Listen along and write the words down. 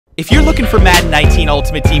If you're looking for Madden 19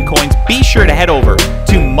 Ultimate Team coins, be sure to head over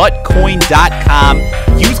to MUTcoin.com.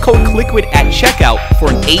 Use code Kliquid at checkout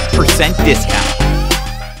for an 8% discount.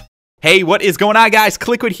 Hey, what is going on, guys?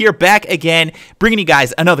 Kliquid here, back again, bringing you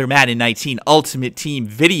guys another Madden 19 Ultimate Team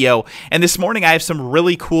video. And this morning, I have some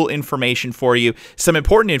really cool information for you, some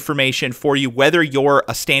important information for you, whether you're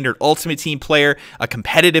a standard Ultimate Team player, a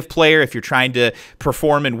competitive player, if you're trying to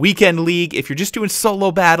perform in Weekend League, if you're just doing solo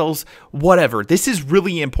battles, whatever. This is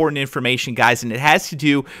really important information, guys, and it has to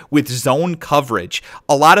do with zone coverage.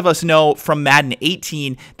 A lot of us know from Madden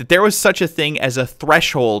 18 that there was such a thing as a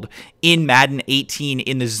threshold in Madden 18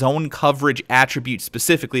 in the zone coverage attribute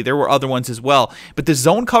specifically. There were other ones as well, but the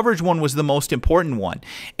zone coverage one was the most important one.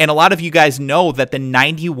 And a lot of you guys know that the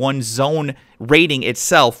 91 zone rating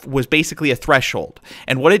itself was basically a threshold.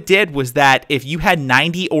 And what it did was that if you had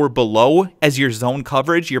 90 or below as your zone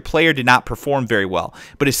coverage, your player did not perform very well.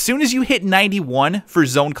 But as soon as you hit 91 for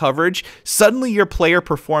zone coverage, suddenly your player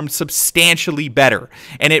performed substantially better.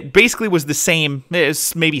 And it basically was the same,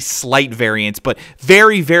 maybe slight variance, but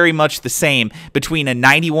very, very much the same between a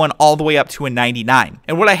 91 all the way up to a 99.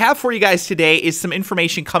 And what I have for you guys today is some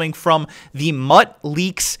information coming from the MUT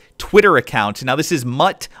Leaks Twitter account. Now, this is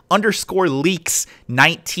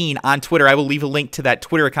MUT_Leaks19 on Twitter. I will leave a link to that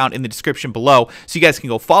Twitter account in the description below so you guys can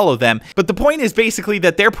go follow them. But the point is basically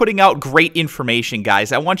that they're putting out great information,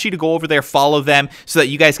 guys. I want you to go over there, follow them, so that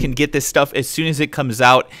you guys can get this stuff as soon as it comes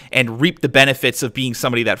out and reap the benefits of being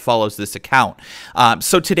somebody that follows this account.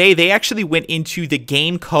 So today, they actually went into the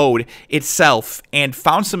game code itself and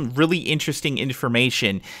found some really interesting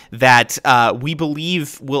information that we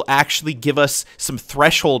believe will actually give us some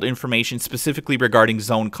threshold information specifically regarding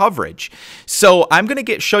zone coverage. So I'm going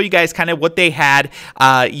to show you guys kind of what they had.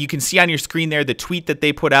 You can see on your screen there the tweet that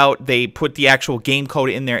they put out. They put the actual game code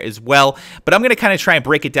in there as well, but I'm going to kind of try and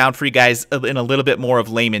break it down for you guys in a little bit more of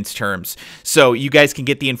layman's terms, so you guys can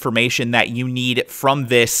get the information that you need from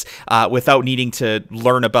this without needing to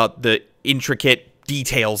learn about the intricate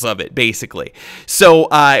details of it, basically. So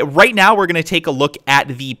right now we're going to take a look at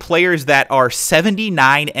the players that are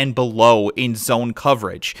 79 and below in zone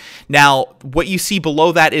coverage. Now, what you see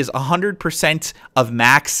below that is 100% of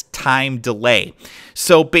max time delay.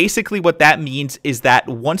 So basically what that means is that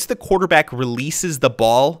once the quarterback releases the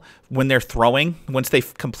ball when they're throwing, once they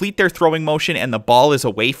complete their throwing motion and the ball is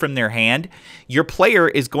away from their hand, your player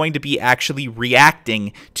is going to be actually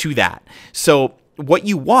reacting to that. So what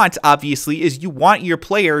you want, obviously, is you want your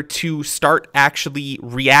player to start actually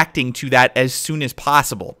reacting to that as soon as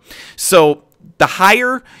possible. So the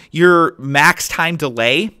higher your max time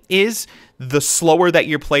delay is, the slower that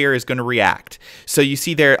your player is going to react. So you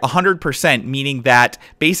see there 100%, meaning that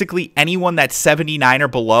basically anyone that's 79 or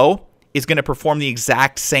below is going to perform the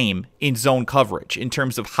exact same in zone coverage in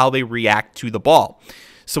terms of how they react to the ball.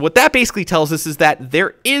 So what that basically tells us is that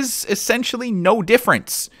there is essentially no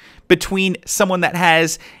difference between someone that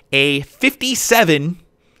has a 57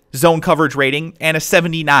 zone coverage rating and a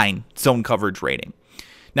 79 zone coverage rating.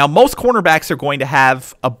 Now, most cornerbacks are going to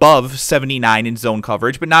have above 79 in zone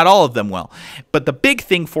coverage, but not all of them will. But the big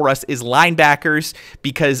thing for us is linebackers,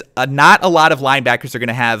 because not a lot of linebackers are going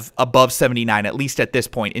to have above 79, at least at this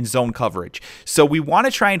point, in zone coverage. So we want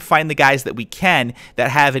to try and find the guys that we can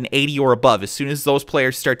that have an 80 or above. As soon as those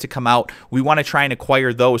players start to come out, we want to try and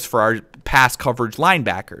acquire those for our pass coverage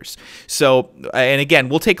linebackers. So, and again,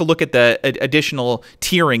 we'll take a look at the additional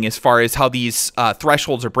tiering as far as how these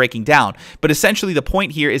thresholds are breaking down. But essentially, the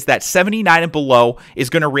point here is that 79 and below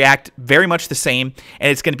is going to react very much the same,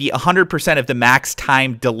 and it's going to be 100% of the max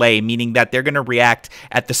time delay, meaning that they're going to react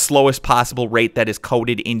at the slowest possible rate that is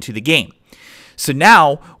coded into the game. So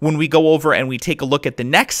now, when we go over and we take a look at the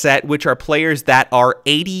next set, which are players that are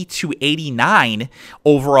 80 to 89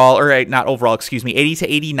 overall, or not overall, excuse me, 80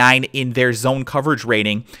 to 89 in their zone coverage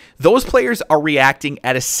rating, those players are reacting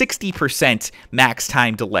at a 60% max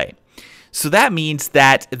time delay. So that means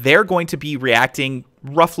that they're going to be reacting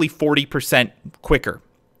roughly 40% quicker.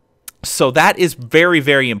 So that is very,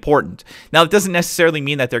 very important. Now, it doesn't necessarily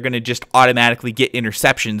mean that they're going to just automatically get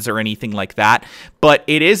interceptions or anything like that, but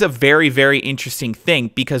it is a very, very interesting thing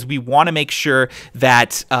because we want to make sure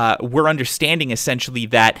that we're understanding essentially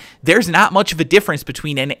that there's not much of a difference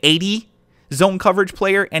between an 80 zone coverage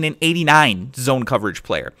player and an 89 zone coverage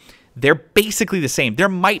player. They're basically the same. There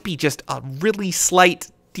might be just a really slight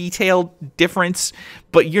detailed difference,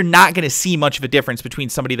 but you're not going to see much of a difference between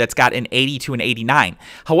somebody that's got an 80 to an 89.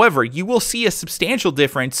 However, you will see a substantial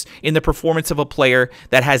difference in the performance of a player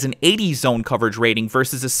that has an 80 zone coverage rating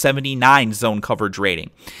versus a 79 zone coverage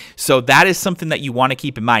rating. So that is something that you want to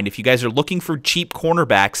keep in mind. If you guys are looking for cheap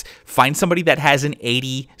cornerbacks, find somebody that has an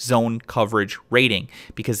 80 zone coverage rating,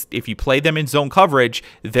 because if you play them in zone coverage,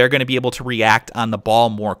 they're going to be able to react on the ball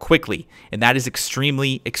more quickly, and that is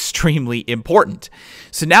extremely, extremely important.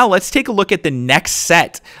 So now let's take a look at the next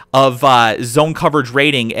set of zone coverage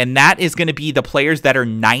rating, and that is going to be the players that are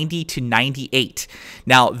 90 to 98.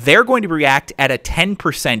 Now, they're going to react at a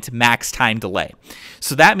 10% max time delay.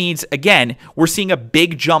 So that means, again, we're seeing a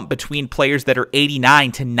big jump between players that are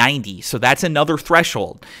 89 to 90. So that's another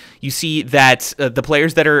threshold. You see that the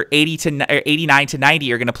players that are 89 to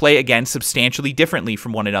 90 are going to play, again, substantially differently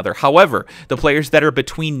from one another. However, the players that are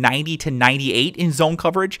between 90 to 98 in zone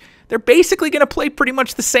coverage, they're basically going to play pretty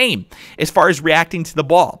much the same as far as reacting to the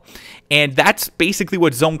ball. And that's basically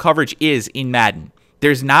what zone coverage is in Madden.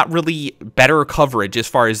 There's not really better coverage as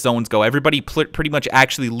far as zones go. Everybody pretty much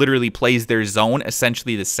actually literally plays their zone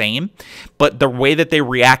essentially the same, but the way that they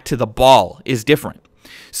react to the ball is different.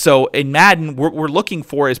 So in Madden, what we're looking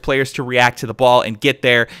for is players to react to the ball and get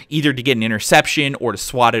there, either to get an interception or to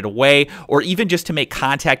swat it away, or even just to make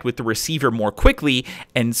contact with the receiver more quickly.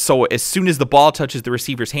 And so as soon as the ball touches the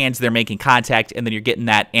receiver's hands, they're making contact, and then you're getting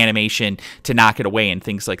that animation to knock it away and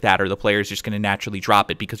things like that, or the player's just going to naturally drop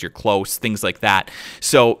it because you're close, things like that.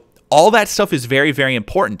 So all that stuff is very, very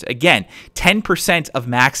important. Again, 10% of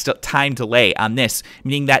max time delay on this,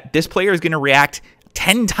 meaning that this player is going to react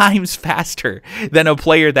 10 times faster than a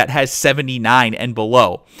player that has 79 and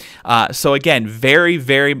below. So again, very,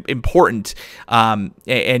 very important.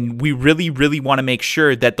 And we really, really want to make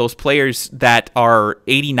sure that those players that are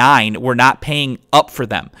 89, we're not paying up for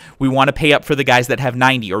them. We want to pay up for the guys that have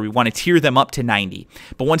 90, or we want to tier them up to 90.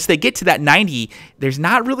 But once they get to that 90, there's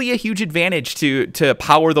not really a huge advantage to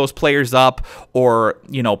power those players up, or,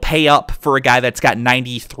 you know, pay up for a guy that's got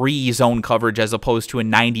 93 zone coverage as opposed to a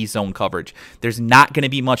 90 zone coverage. There's not going to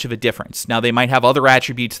be much of a difference. Now, they might have other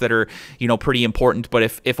attributes that are, you know, pretty important, but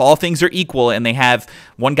if all things are equal and they have,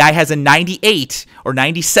 one guy has a 98 or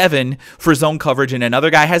 97 for zone coverage and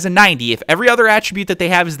another guy has a 90, if every other attribute that they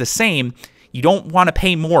have is the same, you don't want to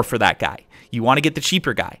pay more for that guy. You want to get the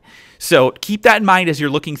cheaper guy. So keep that in mind as you're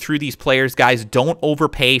looking through these players, guys. Don't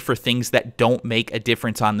overpay for things that don't make a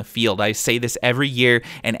difference on the field. I say this every year,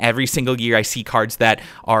 and every single year I see cards that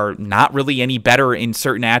are not really any better in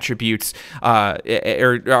certain attributes, or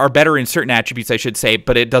are better in certain attributes, I should say,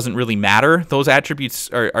 but it doesn't really matter. Those attributes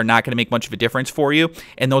are not going to make much of a difference for you,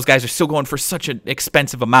 and those guys are still going for such an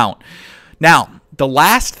expensive amount. Now, the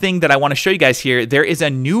last thing that I want to show you guys here, there is a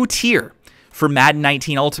new tier for Madden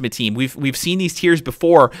 19 Ultimate Team. We've seen these tiers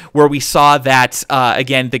before where we saw that,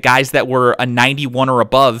 again, the guys that were a 91 or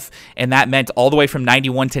above, and that meant all the way from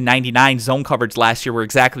 91 to 99 zone coverage last year were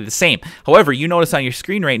exactly the same. However, you notice on your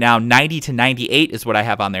screen right now, 90 to 98 is what I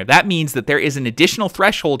have on there. That means that there is an additional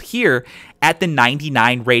threshold here at the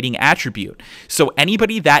 99 rating attribute. So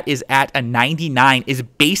anybody that is at a 99 is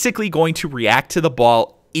basically going to react to the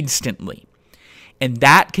ball instantly. And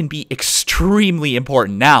that can be extremely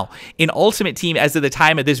important. Now, in Ultimate Team, as of the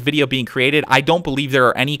time of this video being created, I don't believe there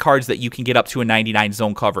are any cards that you can get up to a 99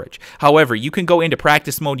 zone coverage. However, you can go into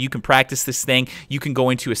practice mode, you can practice this thing, you can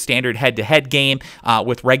go into a standard head-to-head game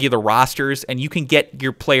with regular rosters, and you can get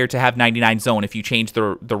your player to have 99 zone if you change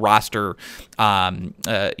the roster,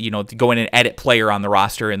 you know, to go in and edit player on the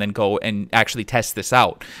roster and then go and actually test this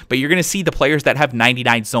out. But you're going to see the players that have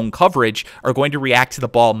 99 zone coverage are going to react to the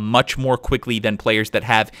ball much more quickly than players that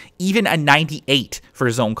have even a 98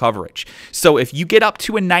 for zone coverage. So if you get up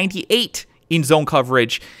to a 98 in zone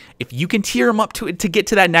coverage, if you can tier them up to get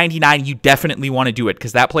to that 99, you definitely want to do it,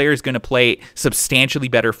 because that player is going to play substantially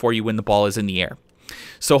better for you when the ball is in the air.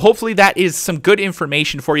 So hopefully that is some good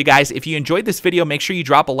information for you guys. If you enjoyed this video, make sure you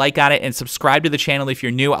drop a like on it and subscribe to the channel if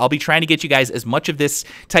you're new. I'll be trying to get you guys as much of this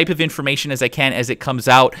type of information as I can as it comes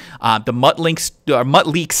out. The MUT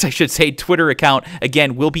Leaks, I should say, Twitter account,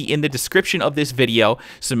 again, will be in the description of this video.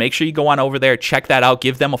 So make sure you go on over there, check that out,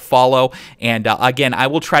 give them a follow. And again, I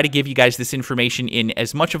will try to give you guys this information in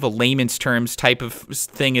as much of a layman's terms type of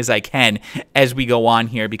thing as I can as we go on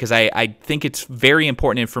here, because I think it's very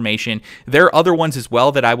important information. There are other ones as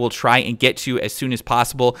well that I will try and get to as soon as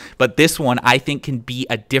possible, but this one I think can be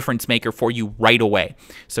a difference maker for you right away.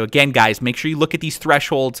 So again, guys, make sure you look at these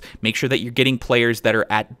thresholds, make sure that you're getting players that are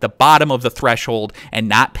at the bottom of the threshold and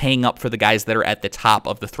not paying up for the guys that are at the top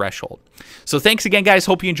of the threshold. So thanks again, guys.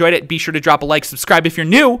 Hope you enjoyed it. Be sure to drop a like, subscribe if you're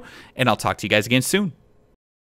new, and I'll talk to you guys again soon.